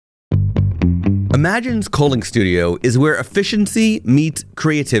Imagine's Calling Studio is where efficiency meets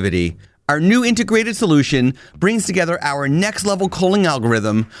creativity. Our new integrated solution brings together our next-level calling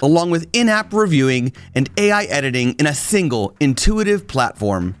algorithm along with in-app reviewing and AI editing in a single, intuitive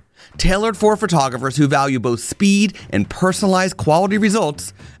platform. Tailored for photographers who value both speed and personalized quality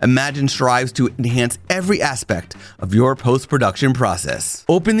results, Imagine strives to enhance every aspect of your post-production process.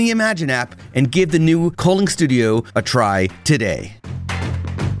 Open the Imagine app and give the new Calling Studio a try today.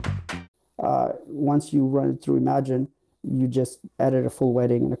 Once you run it through Imagine, you just edit a full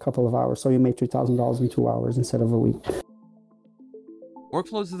wedding in a couple of hours. So you make $3,000 in 2 hours instead of a week.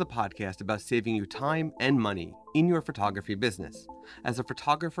 Workflows is a podcast about saving you time and money in your photography business. As a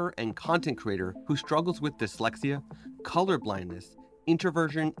photographer and content creator who struggles with dyslexia, color blindness,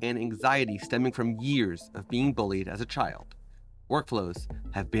 introversion, and anxiety stemming from years of being bullied as a child, Workflows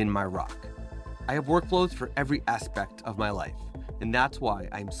have been my rock. I have workflows for every aspect of my life, and that's why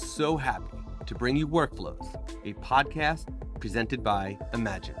I'm so happy to bring you Workflows, a podcast presented by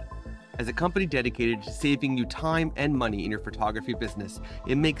Imagine. As a company dedicated to saving you time and money in your photography business,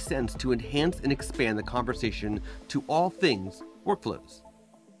 it makes sense to enhance and expand the conversation to all things workflows.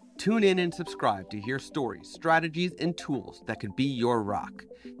 Tune in and subscribe to hear stories, strategies, and tools that could be your rock.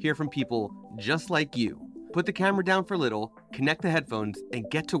 Hear from people just like you. Put the camera down for a little, connect the headphones, and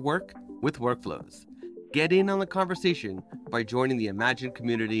get to work with Workflows. Get in on the conversation by joining the Imagine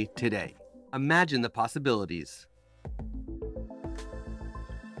community today. Imagine the possibilities.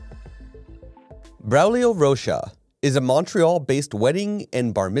 Braulio Rocha is a Montreal-based wedding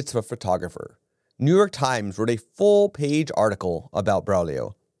and bar mitzvah photographer. New York Times wrote a full-page article about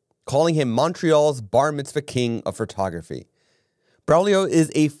Braulio, calling him Montreal's bar mitzvah king of photography. Braulio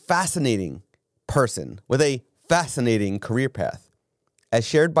is a fascinating person with a fascinating career path, as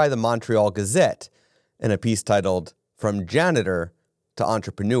shared by the Montreal Gazette in a piece titled From Janitor to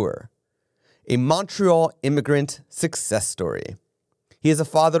Entrepreneur, a Montreal immigrant success story. He is a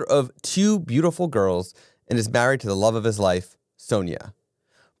father of 2 beautiful girls and is married to the love of his life, Sonia.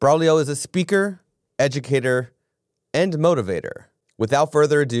 Braulio is a speaker, educator, and motivator. Without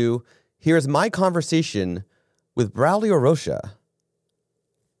further ado, here is my conversation with Braulio Rocha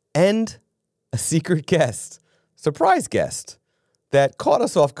and a secret guest, surprise guest, that caught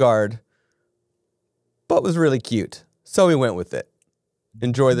us off guard, but was really cute. So we went with it.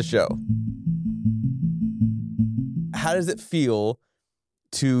 Enjoy the show. How does it feel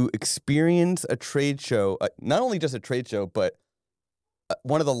to experience a trade show, not only just a trade show, but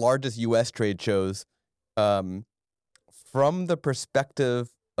one of the largest U.S. trade shows from the perspective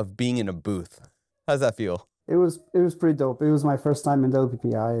of being in a booth? How does that feel? It was pretty dope. It was my first time in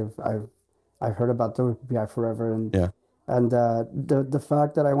WPPI. I've heard about WPPI forever, and the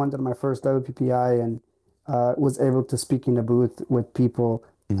fact that I went to my first WPPI and was able to speak in a booth with people,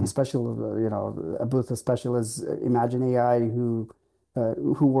 especially a booth as special as Imagine AI, who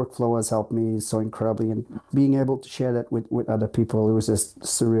Workflow has helped me so incredibly, and being able to share that with other people, it was just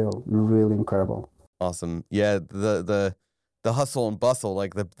surreal, really incredible. Awesome. Yeah, the hustle and bustle,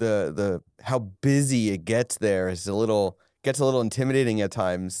 like the how busy it gets there is a little intimidating at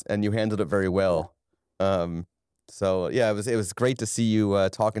times, and you handled it very well. So yeah, it was great to see you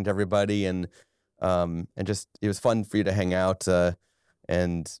talking to everybody, and just it was fun for you to hang out,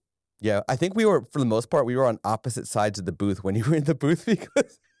 and yeah, I think we were, for the most part, we were on opposite sides of the booth when you were in the booth,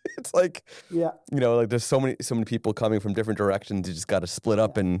 because it's like, like there's so many people coming from different directions. You just got to split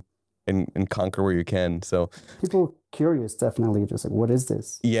up and conquer where you can. So people curious, definitely, just like, what is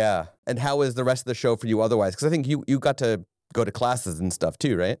this? Yeah. And how was the rest of the show for you otherwise? Because I think you got to go to classes and stuff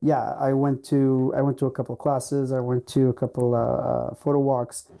too, right? Yeah, I went to a couple of classes. I went to a couple photo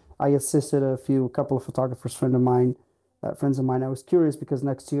walks. I assisted a couple of photographers, friends of mine. I was curious because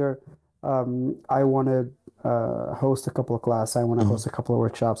next year I want to host a couple of classes. I want to host a couple of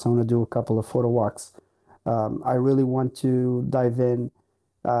workshops. I want to do a couple of photo walks. I really want to dive in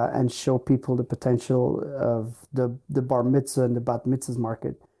and show people the potential of the bar mitzvah and the bat mitzvahs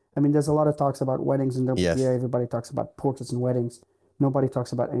market. I mean, there's a lot of talks about weddings in WPA. Yes. Everybody talks about portraits and weddings. Nobody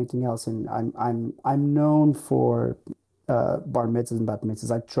talks about anything else. And I'm known for bar mitzvahs and bat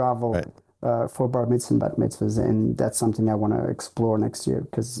mitzvahs. I travel for bar mitzvahs and bat mitzvahs, and that's something I want to explore next year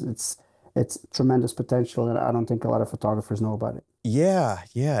because it's tremendous potential, and I don't think a lot of photographers know about it. Yeah.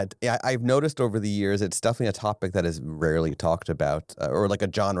 I've noticed over the years it's definitely a topic that is rarely talked about, or like a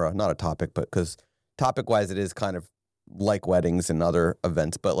genre, not a topic, but because topic-wise it is kind of like weddings and other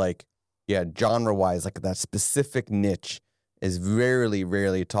events, but like, yeah, genre-wise, like that specific niche is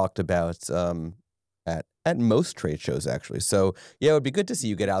rarely talked about at most trade shows, actually. So yeah, it would be good to see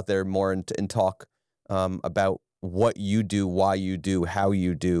you get out there more and talk about what you do, why you do, how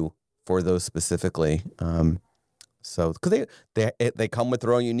you do for those specifically. So because they come with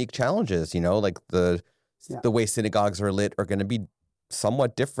their own unique challenges, like the way synagogues are lit are going to be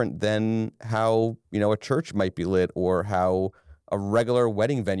somewhat different than how a church might be lit or how a regular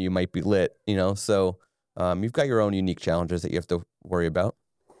wedding venue might be lit. So you've got your own unique challenges that you have to worry about.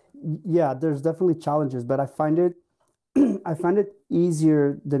 Yeah, there's definitely challenges, but I find it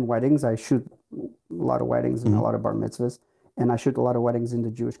easier than weddings. I shoot a lot of weddings and a lot of bar mitzvahs, and I shoot a lot of weddings in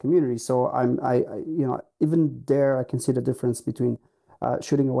the Jewish community. So I even there I can see the difference between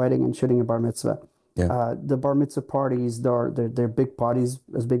shooting a wedding and shooting a bar mitzvah. Yeah. The bar mitzvah parties, they're big parties,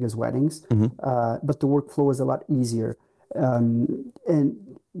 as big as weddings, but the workflow is a lot easier. And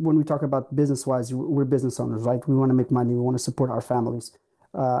when we talk about business-wise, we're business owners, right? We want to make money. We want to support our families.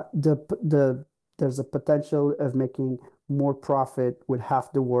 There's a potential of making more profit with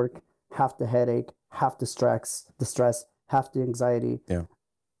half the work, half the headache, half the stress, half the anxiety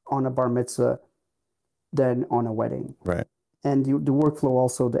on a bar mitzvah than on a wedding. Right. And the workflow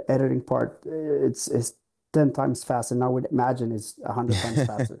also, the editing part, it's 10 times faster. And I would imagine it's 100 times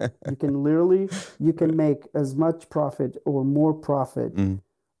faster. You can make as much profit or more profit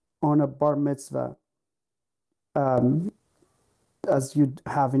on a bar mitzvah as you'd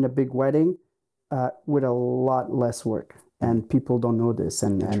have in a big wedding with a lot less work. And people don't know this,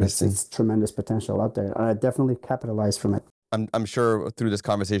 and it's tremendous potential out there. And I definitely capitalize from it. I'm sure through this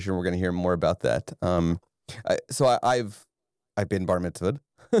conversation we're going to hear more about that. So I've been bar mitzvahed,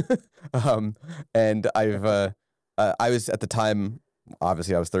 and I was at the time,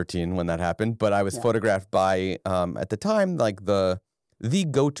 obviously I was 13 when that happened, but I was photographed by at the time like the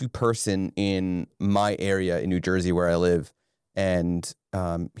go-to person in my area in New Jersey where I live. And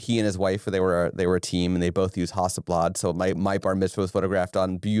he and his wife, they were a team, and they both used Hasselblad. So my bar mitzvah was photographed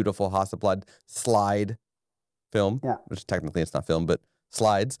on beautiful Hasselblad slide film, which technically it's not film, but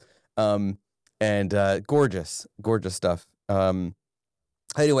slides, and gorgeous stuff.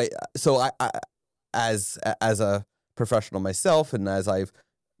 Anyway, so I as a professional myself, and as I've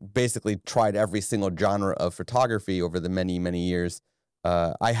basically tried every single genre of photography over the many years,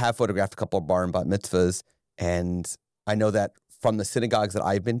 I have photographed a couple of bar and bat mitzvahs, and I know that from the synagogues that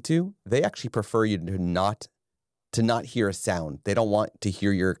I've been to, they actually prefer you to not hear a sound. They don't want to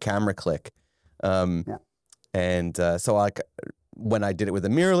hear your camera click. And so when I did it with a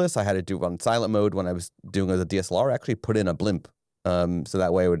mirrorless, I had to do it on silent mode. When I was doing it with a DSLR, I actually put in a blimp. So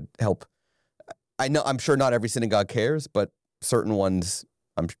that way it would help. I'm sure not every synagogue cares, but certain ones,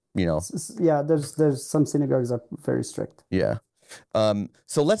 Yeah, there's some synagogues that are very strict. Yeah.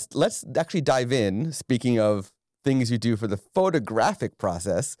 So let's actually dive in. Speaking of things you do for the photographic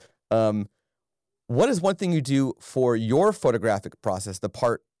process, what is one thing you do for your photographic process, the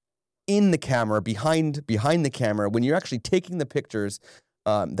part in the camera, behind the camera, when you're actually taking the pictures,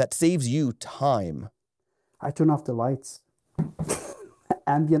 that saves you time? I turn off the lights.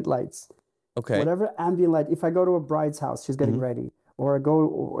 Ambient lights. Okay. Whatever ambient light. If I go to a bride's house, she's getting ready, or I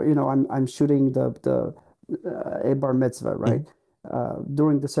go, I'm shooting the a bar mitzvah, right?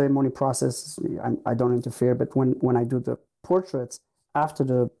 During the ceremony process, I don't interfere. But when I do the portraits, after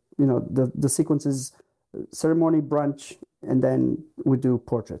the sequences, ceremony, brunch, and then we do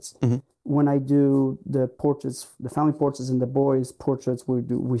portraits. When I do the portraits, the family portraits and the boys' portraits,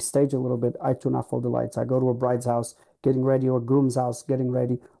 we stage a little bit. I turn off all the lights. I go to a bride's house, getting ready, or groom's house, getting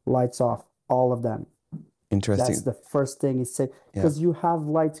ready, lights off, all of them. Interesting. That's the first thing is say, because you have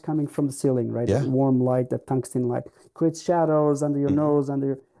lights coming from the ceiling, right? That warm light, that tungsten light creates shadows under your nose, and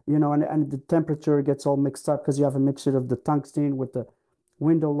the temperature gets all mixed up because you have a mixture of the tungsten with the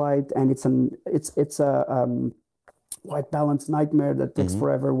window light, and it's a white balance nightmare that takes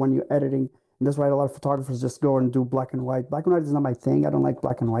forever when you're editing. And that's why a lot of photographers just go and do black and white. Black and white is not my thing. I don't like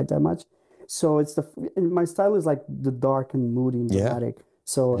black and white that much. So my style is like the dark and moody and dramatic.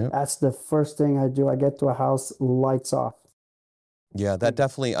 So that's the first thing I do. I get to a house, lights off. Yeah, that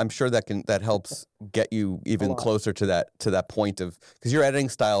definitely, I'm sure that helps get you even closer to that point of, because your editing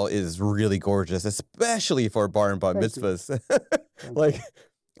style is really gorgeous, especially for bar and bat mitzvahs. Like,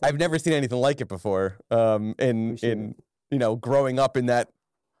 I've never seen anything like it before. In growing up in that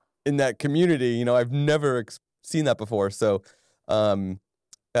community, I've never seen that before. So,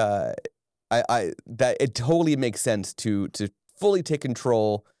 that it totally makes sense to fully take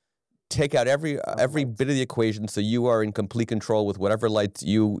control, take out every bit of the equation, so you are in complete control with whatever lights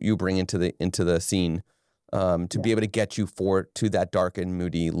you bring into the scene, to be able to get you to that dark and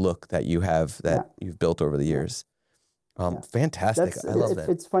moody look that you've built over the years. Fantastic. I love that.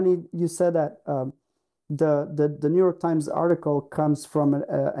 It's funny you said that. The New York Times article comes from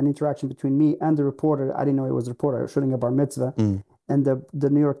an interaction between me and the reporter. I didn't know it was a reporter. I was shooting a bar mitzvah. and the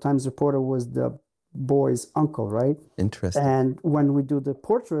New York Times reporter was the boy's uncle, right? Interesting. And when we do the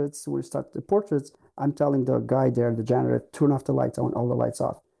portraits, we start the portraits, I'm telling the guy there, the janitor, turn off the lights. I want all the lights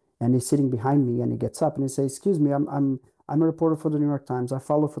off. And he's sitting behind me, and he gets up and he says, "Excuse me, I'm a reporter for the New York Times. I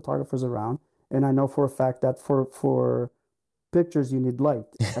follow photographers around, and I know for a fact that for pictures you need light,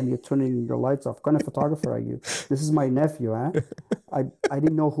 and you're turning your lights off. What kind of photographer are you? This is my nephew, huh?" I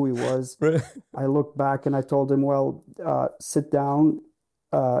didn't know who he was. Right. I looked back and I told him, "Well, sit down.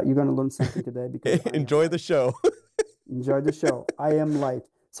 You're going to learn something today because Enjoy the show. enjoy the show. I am light."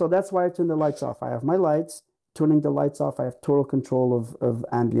 So that's why I turn the lights off. I have my lights. Turning the lights off, I have total control of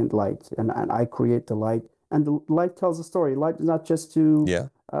ambient light, and I create the light. And the light tells a story. Light is not just to Yeah.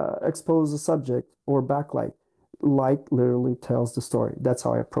 expose a subject or backlight. Light literally tells the story. That's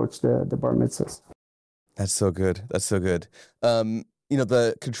how I approach the bar mitzvahs. That's so good. That's so good.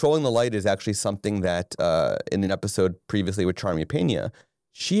 The controlling the light is actually something that in an episode previously with Charmy Pena,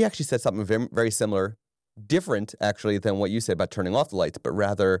 she actually said something very, very similar, different actually than what you said about turning off the lights, but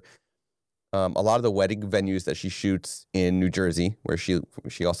rather a lot of the wedding venues that she shoots in New Jersey, where she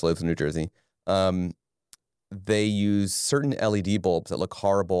also lives in New Jersey, they use certain LED bulbs that look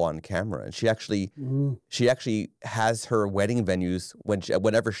horrible on camera, and she actually has her wedding venues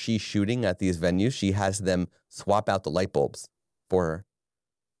whenever she's shooting at these venues, she has them swap out the light bulbs for her.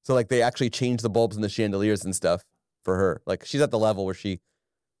 So like they actually change the bulbs in the chandeliers and stuff for her. Like she's at the level where she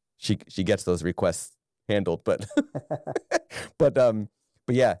gets those requests handled, but but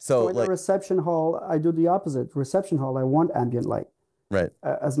yeah. So in like the reception hall, I do the opposite. Reception hall, I want ambient light. Right.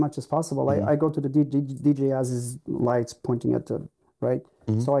 As much as possible. I go to the DJ as his lights pointing at the right.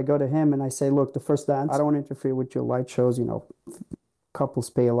 So I go to him and I say, "Look, the first dance, I don't want to interfere with your light shows. Couples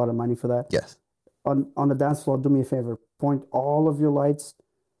pay a lot of money for that. Yes. On the dance floor, do me a favor. Point all of your lights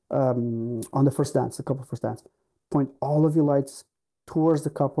on the first dance, the couple first dance. Point all of your lights towards the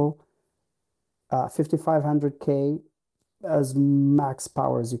couple. 5,500K as max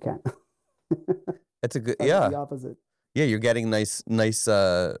power as you can." That's a good The opposite. Yeah, you're getting nice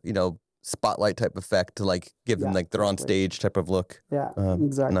spotlight type effect to like give them like they're on stage type of look. Yeah,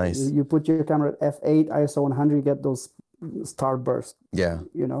 exactly. Nice. You put your camera at f8, ISO 100, you get those star bursts. Yeah.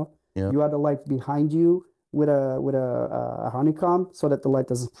 Yeah. Yeah. You have the light behind you with a honeycomb so that the light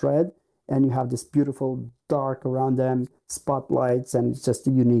doesn't spread, and you have this beautiful dark around them, spotlights, and it's just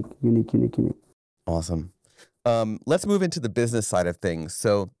unique. Awesome. Let's move into the business side of things.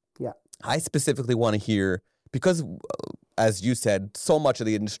 So yeah, I specifically want to hear, because as you said, so much of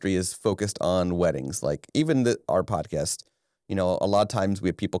the industry is focused on weddings. Like even our podcast, a lot of times we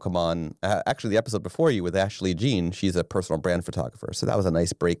have people come on. Actually, the episode before you with Ashley Jean, she's a personal brand photographer. So that was a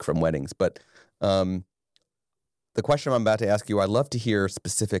nice break from weddings. But the question I'm about to ask you, I'd love to hear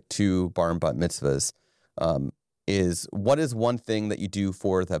specific to bar and bat mitzvahs, is what is one thing that you do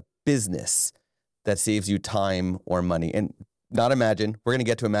for the business that saves you time or money? And not Imagine. We're going to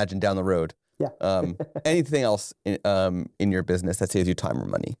get to Imagine down the road. Yeah. Anything else in your business that saves you time or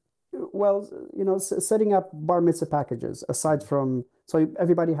money? Well, setting up bar mitzvah packages, aside from, so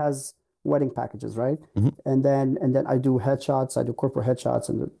everybody has wedding packages, right? And then I do headshots, I do corporate headshots,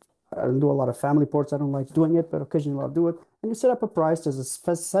 and I don't do a lot of family ports. I don't like doing it, but occasionally I'll do it. And you set up a price. There's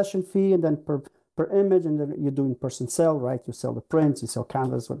a session fee, and then per image, and then you're doing person sell, right? You sell the prints, you sell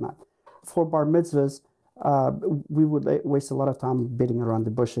canvas, whatnot. For bar mitzvahs, we would waste a lot of time bidding around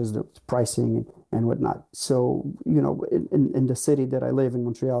the bushes, the pricing and whatnot. So, in the city that I live in,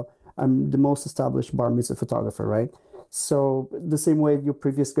 Montreal, I'm the most established bar mitzvah photographer, right? So the same way your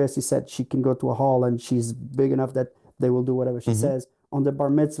previous guest, he said she can go to a hall and she's big enough that they will do whatever she says. On the bar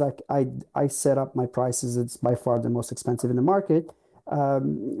mitzvah, I set up my prices. It's by far the most expensive in the market.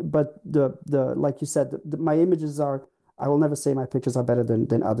 But the like you said, my images are, I will never say my pictures are better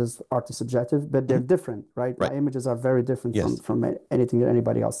than others. Art is subjective, but they're different, right? My images are very different from anything that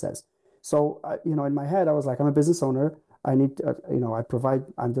anybody else says. So, in my head, I was like, I'm a business owner. I need,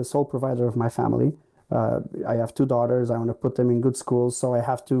 I'm the sole provider of my family. I have 2 daughters. I want to put them in good schools. So I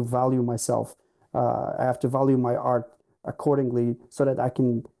have to value myself. I have to value my art accordingly so that I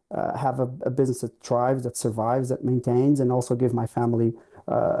can have a business that thrives, that survives, that maintains, and also give my family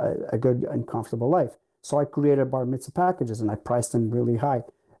a good and comfortable life. So I created bar mitzvah packages and I priced them really high.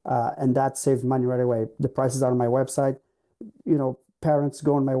 And that saved money right away. The prices are on my website. Parents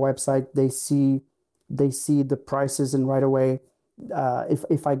go on my website, they see the prices, and right away,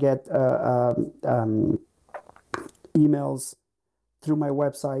 if I get emails through my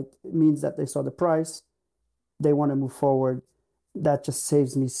website, it means that they saw the price, they want to move forward. That just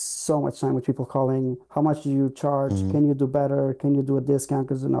saves me so much time with people calling. How much do you charge? Can you do better? Can you do a discount?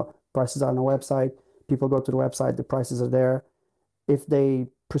 Because prices are on the website. People go to the website, the prices are there. if they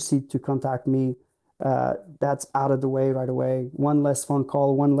proceed to contact me, that's out of the way right away. One less phone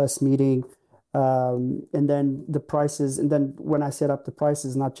call, one less meeting. And then the prices, and then when I set up the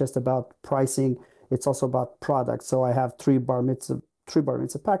prices, not just about pricing, it's also about products. So I have three bar mitzvah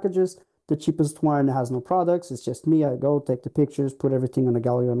packages. The cheapest one has no products. It's just me. I go take the pictures, put everything on the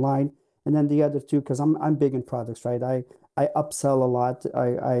gallery online, and then the other two, because I'm big in products, right? I upsell a lot.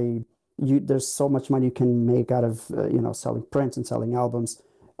 There's so much money you can make out of selling prints and selling albums,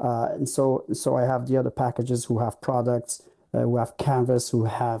 and so I have the other packages who have products, who have canvas, who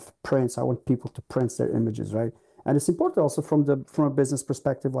have prints. I want people to print their images, right? And it's important also from a business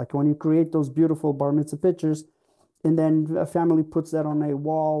perspective, like when you create those beautiful bar mitzvah pictures, and then a family puts that on a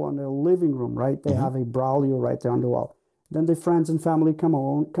wall on their living room, right? They have a Braulio right there on the wall. Then their friends and family come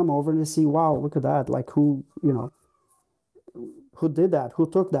over and they see, wow, look at that! Like who did that? Who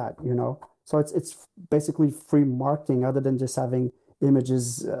took that? So it's basically free marketing, other than just having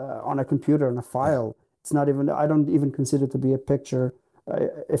images on a computer and a file. It's not even. I don't even consider it to be a picture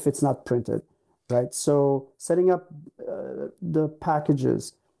if it's not printed, right? So setting up the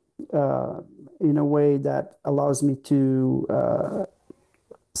packages in a way that allows me to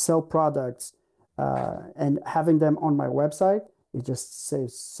sell products and having them on my website, it just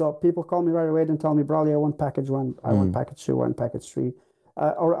saves. So people call me right away and tell me, Braulio, I want package one, I want package two, I want package three.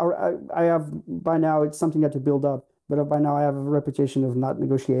 Or I have, by now, it's something that to build up, but by now I have a reputation of not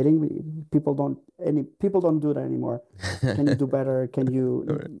negotiating. People don't do that anymore. Can you do better? Can you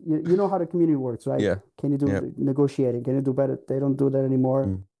know how the community works, right? Yeah. Can you do negotiating? Can you do better? They don't do that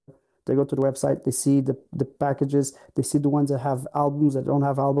anymore. They go to the website, they see the packages, they see the ones that have albums, that don't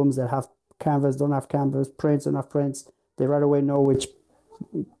have albums, that have canvas, don't have canvas, prints, don't have prints. They right away know which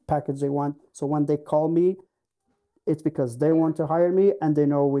package they want. So when they call me, it's because they want to hire me and they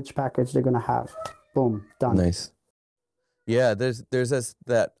know which package they're going to have. Boom, done. Nice. Yeah, there's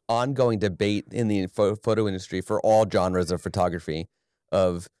that ongoing debate in the photo industry for all genres of photography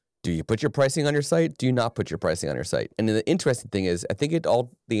of, do you put your pricing on your site? Do you not put your pricing on your site? And the interesting thing is, I think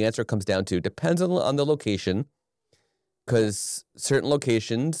the answer comes down to depends on the location, because certain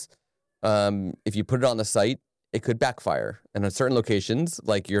locations, if you put it on the site, it could backfire. And on certain locations,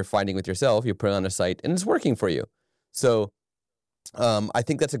 like you're finding with yourself, you put it on a site and it's working for you. So I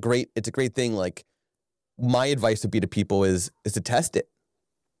think it's a great thing. Like, my advice would be to people is to test it.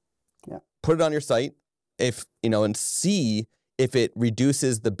 Yeah. Put it on your site, and see if it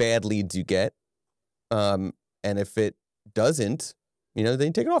reduces the bad leads you get. And if it doesn't, then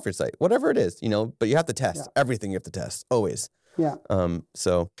you take it off your site, whatever it is, but you have to test everything. You have to test always. Yeah.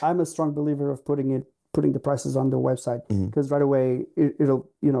 So I'm a strong believer of putting the prices on the website, because right away it'll,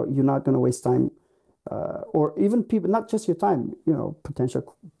 you're not going to waste time, or even people, not just your time,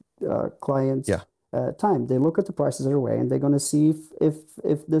 potential clients. Yeah. Time. They look at the prices right away and they're going to see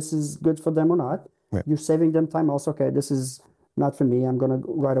if this is good for them or not. Right. You're saving them time also. Okay, this is not for me. I'm going to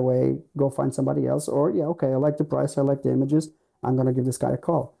right away go find somebody else. Or okay, I like the price. I like the images. I'm going to give this guy a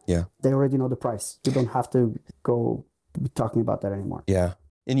call. Yeah. They already know the price. You don't have to go be talking about that anymore. Yeah.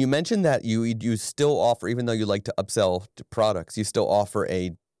 And you mentioned that you still offer, even though you like to upsell to products, you still offer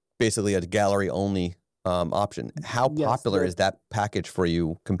basically a gallery only option. How popular is that package for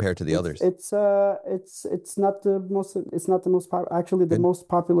you compared to the others? It's not the most actually the most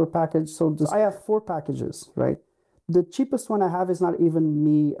popular package. So I have 4 packages, right? The cheapest one I have is not even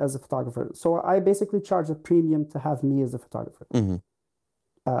me as a photographer. So I basically charge a premium to have me as a photographer.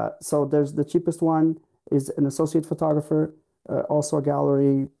 So there's the cheapest one is an associate photographer, also a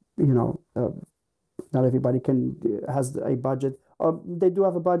gallery. Not everybody has a budget. They do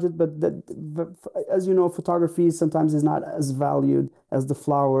have a budget, but as you know, photography sometimes is not as valued as the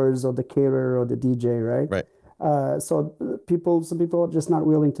flowers or the caterer or the DJ, right? Right. So some people are just not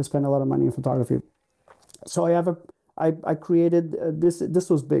willing to spend a lot of money in photography. So I created this. This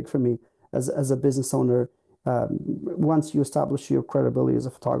was big for me as a business owner. Once you establish your credibility as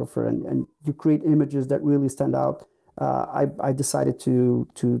a photographer and you create images that really stand out, I decided to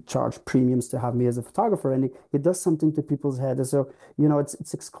charge premiums to have me as a photographer, and it does something to people's head. So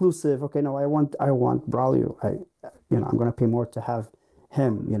it's exclusive. Okay, no, I want Braulio. I'm going to pay more to have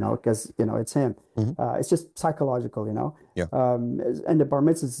him. Because it's him. It's just psychological. Yeah. And the bar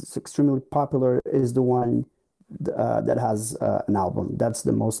mitzvah is extremely popular. Is the one that has an album. That's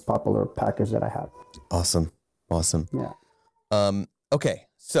the most popular package that I have. Awesome. Yeah. Okay,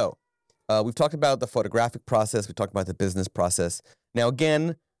 so. We've talked about the photographic process. We talked about the business process. Now,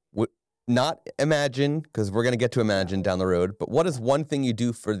 again, not Imagine, because we're going to get to Imagine down the road, but what is one thing you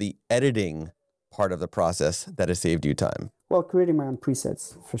do for the editing part of the process that has saved you time? Well, creating my own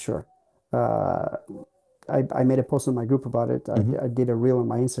presets, for sure. I made a post on my group about it. I did a reel on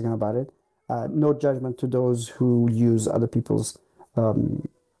my Instagram about it. No judgment to those who use other people's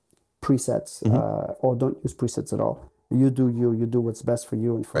presets or don't use presets at all. You do you. You do what's best for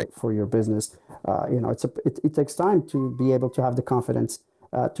you and for your business. It takes time to be able to have the confidence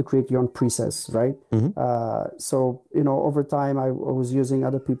to create your own presets, right? So over time I was using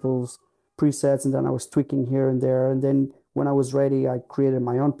other people's presets, and then I was tweaking here and there, and then when I was ready, I created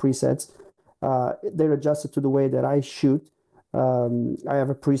my own presets. They're adjusted to the way that I shoot. I have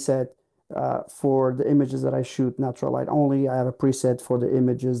a preset for the images that I shoot natural light only. I have a preset for the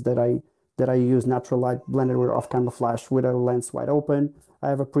images that I use natural light blended with off-camera flash with a lens wide open. I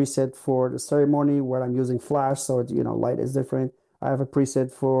have a preset for the ceremony where I'm using flash, so light is different. I have a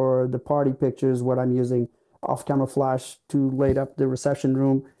preset for the party pictures where I'm using off-camera flash to light up the reception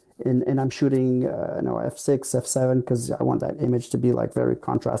room, and I'm shooting f6, f7 because I want that image to be like very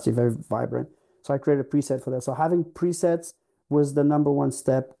contrasty, very vibrant. So I created a preset for that. So having presets was the number one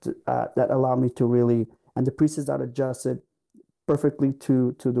step that allowed me to really, and the presets are adjusted perfectly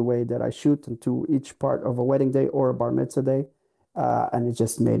to the way that I shoot and to each part of a wedding day or a bar mitzvah day, and it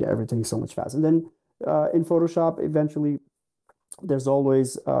just made everything so much faster. And then in Photoshop, eventually, there's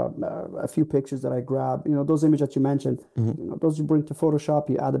always a few pictures that I grab. Those images that you mentioned, those you bring to Photoshop,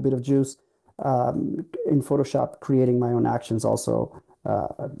 you add a bit of juice. In Photoshop, creating my own actions also,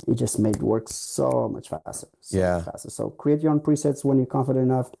 it just made work so much faster. Much faster. So create your own presets when you're confident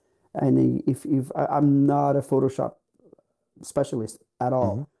enough. And if I'm not a Photoshop specialist at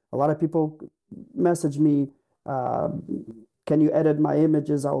all. A lot of people message me, can you edit my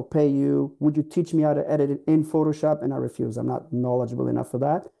images? I'll pay you. Would you teach me how to edit it in Photoshop? And I refuse. I'm not knowledgeable enough for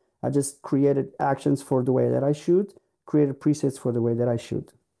that. I just created actions for the way that I shoot, created presets for the way that I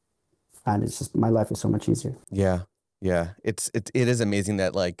shoot. And it's just, my life is so much easier. Yeah. It is amazing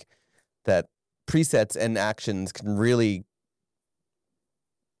that that presets and actions can really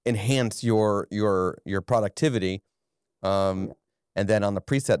enhance your productivity. And then on the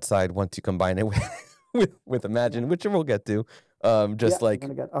preset side, once you combine it with Imagine, which we'll get to, it's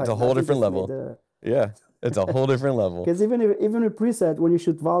a whole different level. It's a whole different level. Because even with preset, when you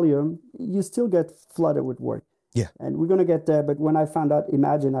shoot volume, you still get flooded with work. Yeah. And we're gonna get there. But when I found out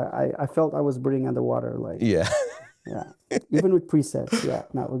Imagine, I felt I was breathing underwater. Yeah. Even with presets. Yeah.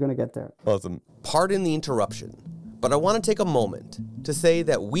 No, we're gonna get there. Awesome. Pardon the interruption, but I want to take a moment to say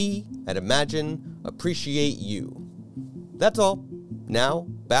that we at Imagine appreciate you. That's all. Now,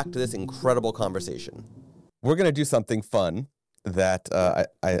 back to this incredible conversation. We're going to do something fun that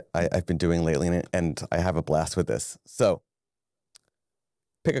I've been doing lately, and I have a blast with this. So,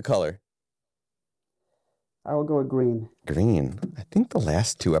 pick a color. I will go with green. Green. I think the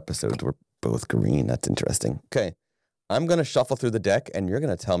last two episodes were both green. That's interesting. Okay. I'm going to shuffle through the deck, and you're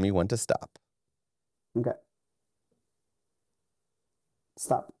going to tell me when to stop. Okay.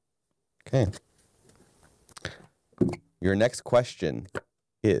 Stop. Okay. Your next question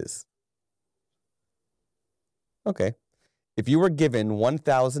is, okay, if you were given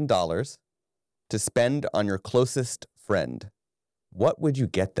 $1,000 to spend on your closest friend, what would you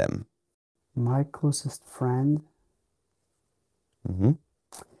get them? My closest friend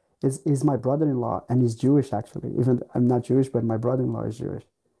is my brother-in-law, and he's Jewish actually. Even I'm not Jewish, but my brother-in-law is Jewish.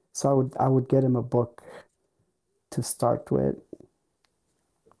 So I would get him a book to start with.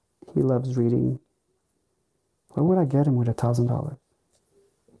 He loves reading. What would I get him with $1,000?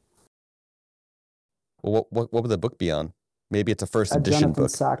 Well, what would the book be on? Maybe it's a first edition Jonathan book.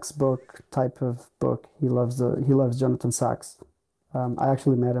 Sachs book type of book. He loves Jonathan Sachs. I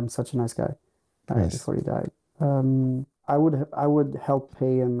actually met him. Such a nice guy. Nice. Before he died. I would help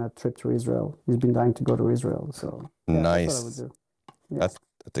pay him a trip to Israel. He's been dying to go to Israel. So nice. That's what I would do. Yeah.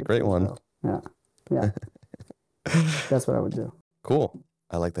 That's a great one. Yeah. That's what I would do. Cool.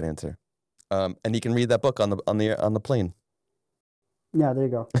 I like that answer. And you can read that book on the plane. Yeah, there you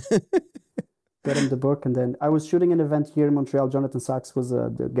go. Get him the book, and then I was shooting an event here in Montreal. Jonathan Sachs was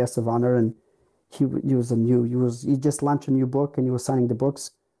the guest of honor, and he just launched a new book, and he was signing the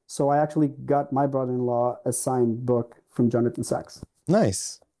books. So I actually got my brother-in-law a signed book from Jonathan Sachs.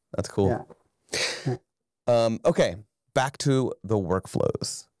 Nice. That's cool. Yeah. Okay, back to the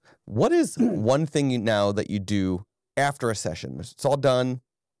workflows. What is one thing now that you do after a session? It's all done.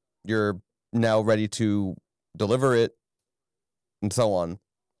 You're now ready to deliver it and so on.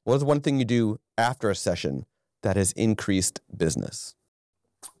 What is one thing you do after a session that has increased business?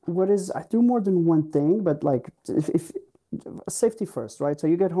 I do more than one thing, but like if safety first, right? So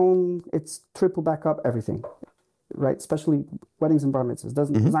you get home, it's triple back up everything, right? Especially weddings and bar mitzvahs.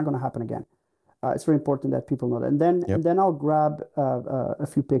 It's not going to happen again. It's very important that people know that. And then I'll grab a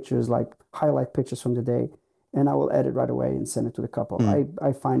few pictures, like highlight pictures from the day, and I will edit right away and send it to the couple.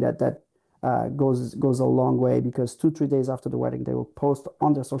 I find that goes a long way, because 2-3 days after the wedding, they will post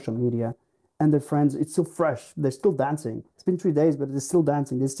on their social media, and their friends, it's still fresh. They're still dancing. It's been 3 days, but they're still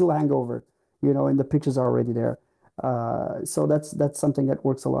dancing. They still hangover, and the pictures are already there. So that's something that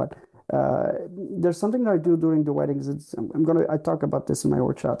works a lot. There's something that I do during the weddings. I talk about this in my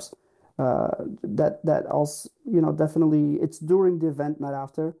workshops. That also, definitely it's during the event, not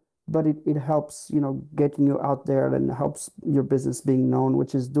after, but it helps, getting you out there, and helps your business being known,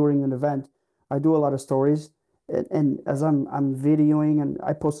 which is during an event. I do a lot of stories, and as I'm videoing and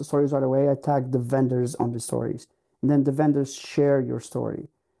I post the stories right away, I tag the vendors on the stories, and then the vendors share your story,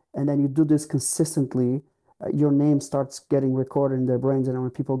 and then you do this consistently. Your name starts getting recorded in their brains, and when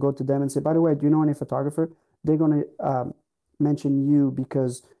people go to them and say, by the way, do you know any photographer, they're going to mention you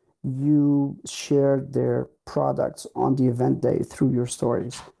because you shared their products on the event day through your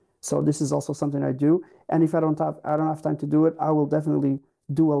stories. So this is also something I do. And if I don't have time to do it, I will definitely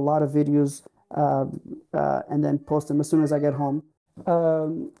do a lot of videos, and then post them as soon as I get home.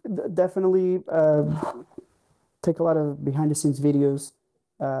 Definitely take a lot of behind the scenes videos.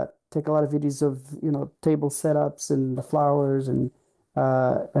 Take a lot of videos of table setups and the flowers and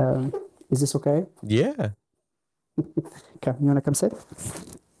is this okay? Yeah. Okay, you wanna come sit?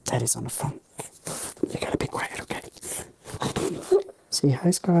 Daddy's on the phone. You gotta be quiet, okay? Say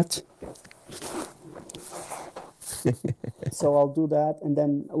hi, Scott. So I'll do that, and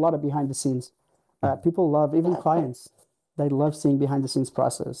then a lot of behind the scenes. People love, even clients, they love seeing behind the scenes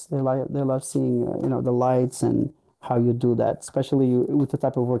process. They love seeing the lights and how you do that, especially with the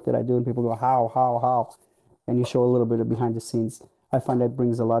type of work that I do. And people go, how, and you show a little bit of behind the scenes. I find that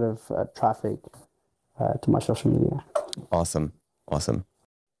brings a lot of traffic to my social media. Awesome.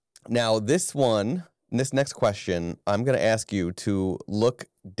 Now this next question, I'm going to ask you to look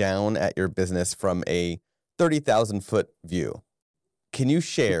down at your business from a 30,000 foot view. Can you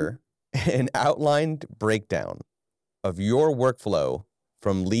share an outlined breakdown of your workflow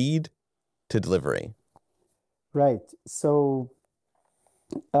from lead to delivery? Right. So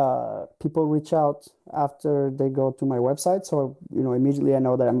people reach out after they go to my website. So, immediately I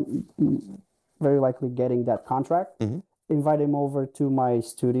know that I'm very likely getting that contract. Mm-hmm. Invite them over to my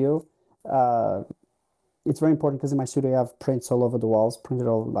studio. It's very important because in my studio I have prints all over the walls,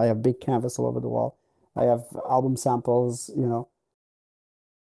 I have big canvas all over the wall. I have album samples,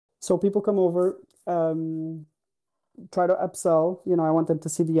 So people come over, try to upsell. I want them to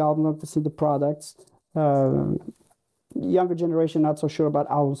see the album, to see the products. Younger generation not so sure about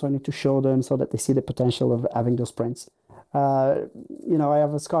albums, so I need to show them so that they see the potential of having those prints. I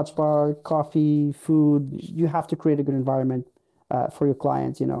have a Scotch bar, coffee, food. You have to create a good environment for your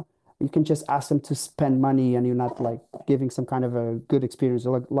clients. You can just ask them to spend money, and you're not like giving some kind of a good experience,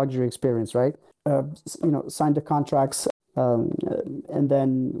 or luxury experience, right? Sign the contracts, and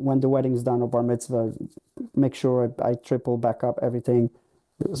then when the wedding's done or bar mitzvah, make sure I triple back up everything.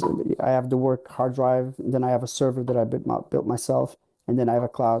 I have the work hard drive, then I have a server that I built myself, and then I have a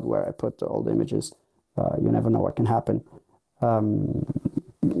cloud where I put all the images. You never know what can happen. And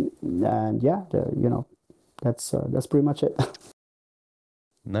yeah, that's pretty much it.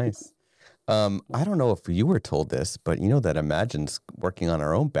 Nice. I don't know if you were told this, but you know that Imagine's working on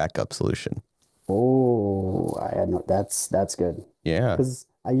our own backup solution. Oh, I know that's good. Yeah. Because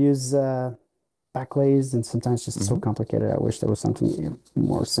I use Backblaze, and sometimes just so complicated. I wish there was something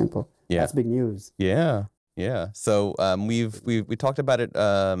more simple. Yeah. That's big news. Yeah. So we talked about it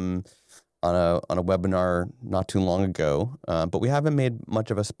on a webinar not too long ago, but we haven't made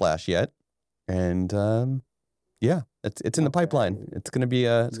much of a splash yet. And yeah, it's in the pipeline. It's gonna be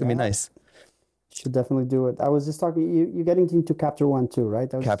nice. Should definitely do it. I was just talking. You getting into Capture One too, right?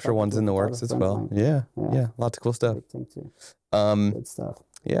 Capture One's in the works as well. Yeah. Lots of cool stuff. Big thing too. Good stuff.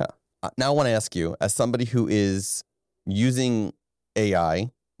 Yeah. Now I want to ask you, as somebody who is using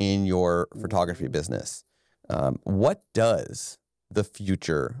AI in your photography business, what does the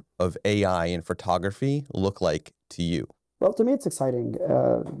future of AI in photography look like to you? Well, to me, it's exciting.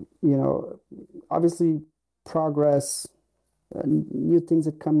 Obviously, progress, new things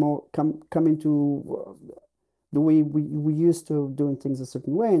that come into the way we used to doing things a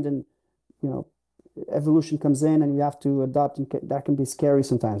certain way, and then evolution comes in, and you have to adopt, and that can be scary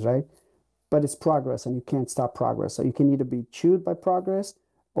sometimes, right? But it's progress, and you can't stop progress. So you can either be chewed by progress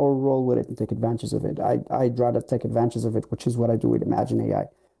or roll with it and take advantage of it. I'd rather take advantage of it, which is what I do with Imagine AI.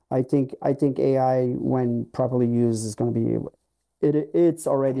 I think AI, when properly used, is going to be it's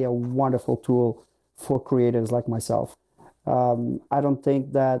already a wonderful tool for creatives like myself. I don't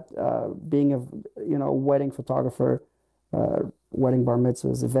think that being a wedding photographer, wedding bar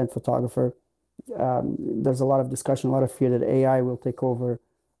mitzvahs, event photographer, There's a lot of discussion, a lot of fear that AI will take over,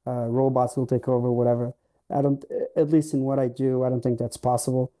 robots will take over, whatever. I don't, at least in what I do, I don't think that's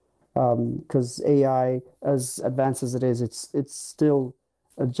possible. Because AI, as advanced as it is, it's still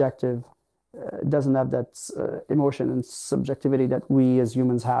objective. It doesn't have that emotion and subjectivity that we as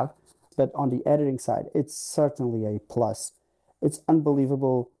humans have. But on the editing side, it's certainly a plus. It's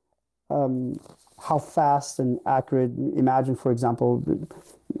unbelievable how fast and accurate. Imagine, for example,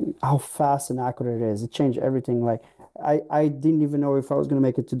 how fast and accurate it is. It changed everything. Like I didn't even know if I was going to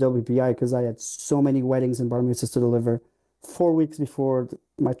make it to WPI because I had so many weddings and bar mitzvahs to deliver 4 weeks before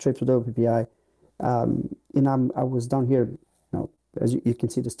my trip to WPI. And I was down here, as you can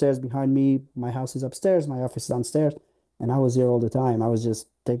see the stairs behind me. My house is upstairs, my office is downstairs, and I was here all the time. I was just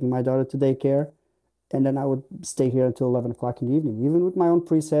taking my daughter to daycare, and then I would stay here until 11 o'clock in the evening, even with my own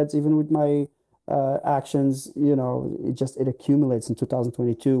presets, even with my actions. It accumulates. In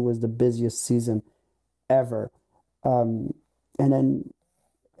 2022 was the busiest season ever. And then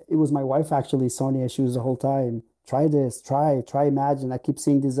it was my wife, actually, Sonia. She was the whole time, try this, try Imagine. I keep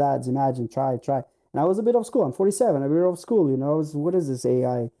seeing these ads, Imagine, try. And I was a bit off school. I'm 47. I'm a bit off school, what is this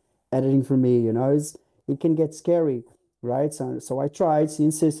AI editing for me? It can get scary, right? So I tried. She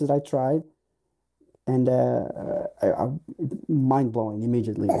insisted I tried. And mind blowing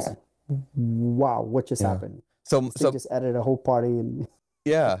immediately. It's like, wow, what just happened? So they just added a whole party. And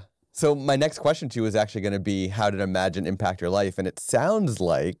yeah. So my next question to you is actually going to be, how did Imagine impact your life? And it sounds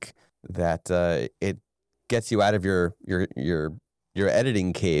like that it gets you out of your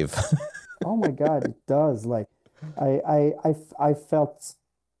editing cave. Oh my God, it does. Like I felt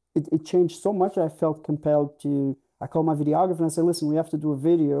it changed so much. I felt compelled to. I called my videographer and I said, "Listen, we have to do a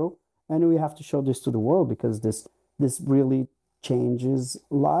video, and we have to show this to the world because this really changes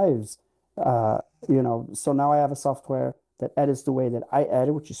lives." So now I have a software that edits the way that I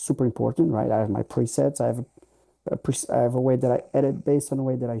edit, which is super important, right? I have my presets. I have a way that I edit based on the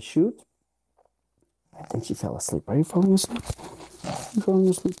way that I shoot. I think she fell asleep. Are you falling asleep? You're falling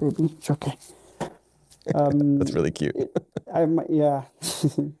asleep, baby. It's okay. That's really cute. Yeah,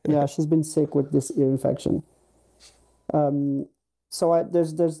 yeah. She's been sick with this ear infection. So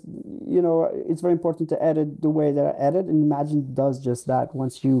there's it's very important to edit the way that I edit, and Imagine does just that.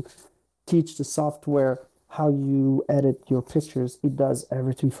 Once you teach the software how you edit your pictures, it does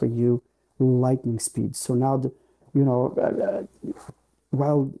everything for you, lightning speed. So now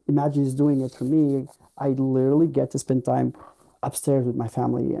while Imagine is doing it for me, I literally get to spend time upstairs with my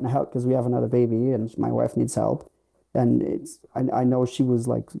family and help because we have another baby and my wife needs help. And I know she was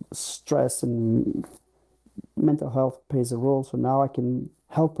like stressed, and mental health plays a role. So now I can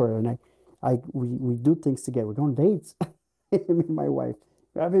help her, and we do things together. We go on dates. Me and my wife.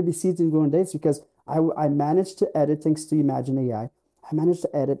 We have babysitting and go on dates because I managed to edit, thanks to Imagine AI. I managed to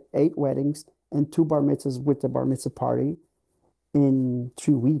edit 8 weddings and 2 bar mitzvahs with the bar mitzvah party in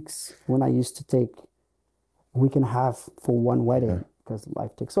 3 weeks, when I used to take a week and a half for one wedding because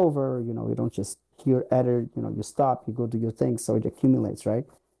life takes over. You don't just hear edit, you stop, you go do your thing. So it accumulates, right?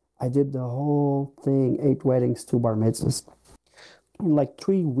 I did the whole thing, 8 weddings, 2 bar mitzvahs in like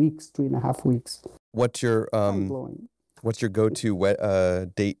 3 weeks, 3.5 weeks. What's your go-to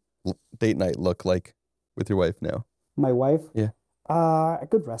date night look like with your wife now? My wife? Yeah. A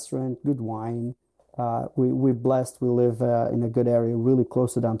good restaurant, good wine. We're blessed. We live in a good area, really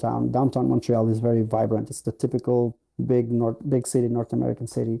close to downtown. Downtown Montreal is very vibrant. It's the typical big city, North American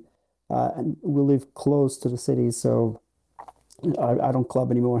city. And we live close to the city, so I don't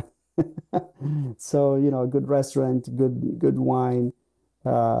club anymore. So, a good restaurant, good wine,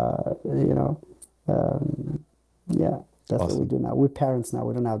 yeah, that's awesome. what we do now. We're parents now.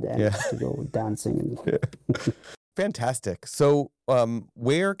 We don't have the energy to go dancing. Fantastic. So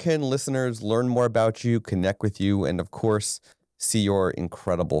where can listeners learn more about you, connect with you, and of course, see your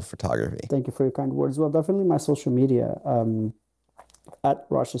incredible photography? Thank you for your kind words. Well, definitely my social media, at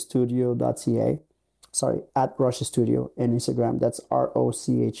rochastudio.ca. Sorry, at Rocha Studio in Instagram. That's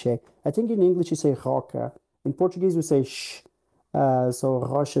Rocha. I think in English you say Roca. In Portuguese we say sh. So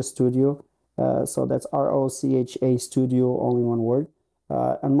Rocha Studio. So that's Rocha Studio, only one word.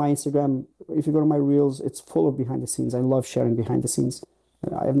 On my Instagram, if you go to my reels, it's full of behind the scenes. I love sharing behind the scenes.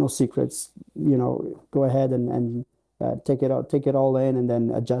 I have no secrets. Go ahead and take it all in, and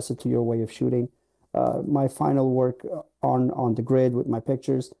then adjust it to your way of shooting. My final work on the grid with my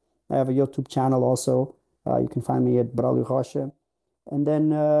pictures. I have a YouTube channel also. You can find me at Braulio Rocha. And then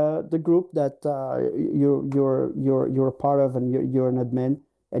the group that you're a part of, and you're an admin,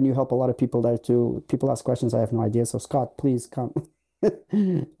 and you help a lot of people there too. People ask questions, I have no idea. So Scott, please come.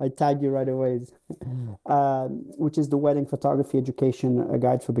 I tag you right away. Which is the Wedding Photography Education, a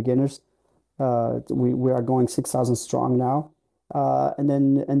guide for beginners. We are going 6,000 strong now. And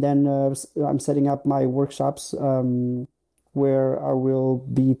then I'm setting up my workshops where I will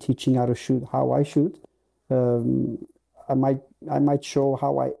be teaching how to shoot, how I shoot. Um, I might show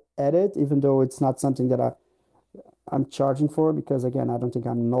how I edit, even though it's not something that I'm charging for, because again, I don't think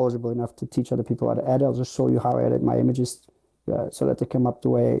I'm knowledgeable enough to teach other people how to edit. I'll just show you how I edit my images so that they come up the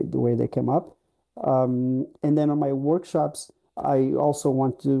way they come up. And then on my workshops, I'm also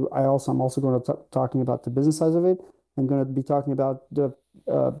going to talking about the business side of it. I'm going to be talking about the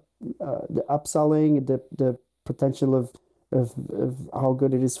upselling, the potential of how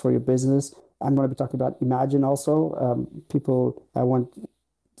good it is for your business. I'm going to be talking about Imagine also. I want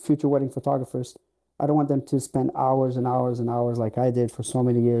future wedding photographers. I don't want them to spend hours and hours and hours like I did for so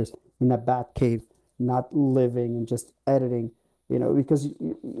many years in a bat cave, not living and just editing. Because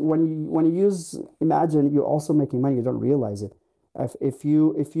when you use Imagine, you're also making money. You don't realize it. If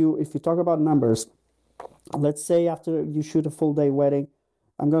you talk about numbers, let's say after you shoot a full day wedding,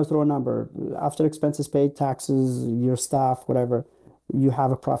 I'm going to throw a number. After expenses paid, taxes, your staff, whatever, you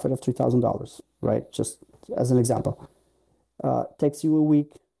have a profit of $3,000, right? Just as an example. Takes you a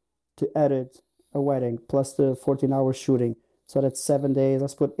week to edit a wedding plus the 14 hours shooting. So that's 7 days.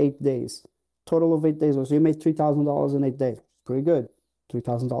 Let's put 8 days. Total of 8 days. So you made $3,000 in 8 days. Pretty good.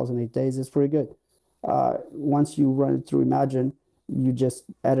 $3,000 in 8 days is pretty good. Once you run it through Imagine, you just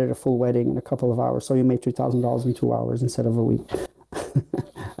edit a full wedding in a couple of hours. So you made $3,000 in 2 hours instead of a week.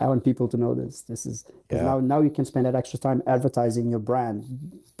 I want people to know this. This is now you can spend that extra time advertising your brand,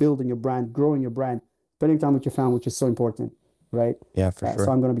 building your brand, growing your brand, spending time with your family, which is so important, right? Yeah, for sure.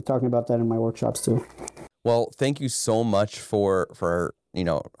 So I'm going to be talking about that in my workshops too. Well, thank you so much for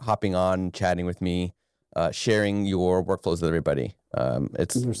hopping on, chatting with me, sharing your workflows with everybody.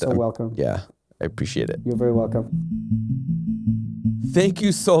 You're so welcome. Yeah, I appreciate it. You're very welcome. Thank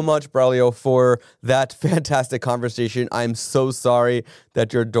you so much, Braulio, for that fantastic conversation. I'm so sorry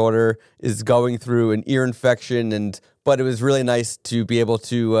that your daughter is going through an ear infection, but it was really nice to be able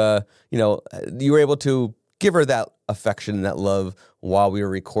to, you were able to give her that affection and that love while we were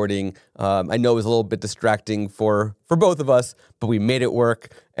recording. I know it was a little bit distracting for both of us, but we made it work.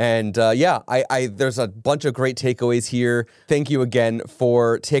 And there's a bunch of great takeaways here. Thank you again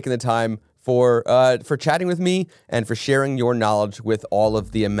for taking the time for chatting with me and for sharing your knowledge with all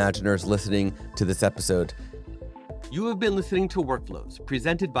of the Imaginers listening to this episode. You have been listening to Workflows,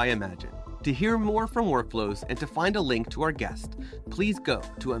 presented by Imagine. To hear more from Workflows and to find a link to our guest, please go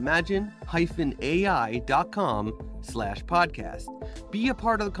to imagine-ai.com/podcast. Be a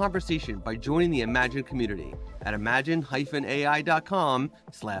part of the conversation by joining the Imagine community at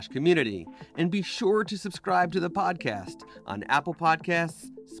imagine-ai.com/community. And be sure to subscribe to the podcast on Apple Podcasts,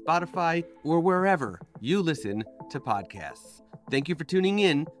 Spotify, or wherever you listen to podcasts. Thank you for tuning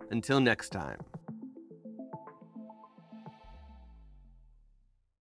in. Until next time.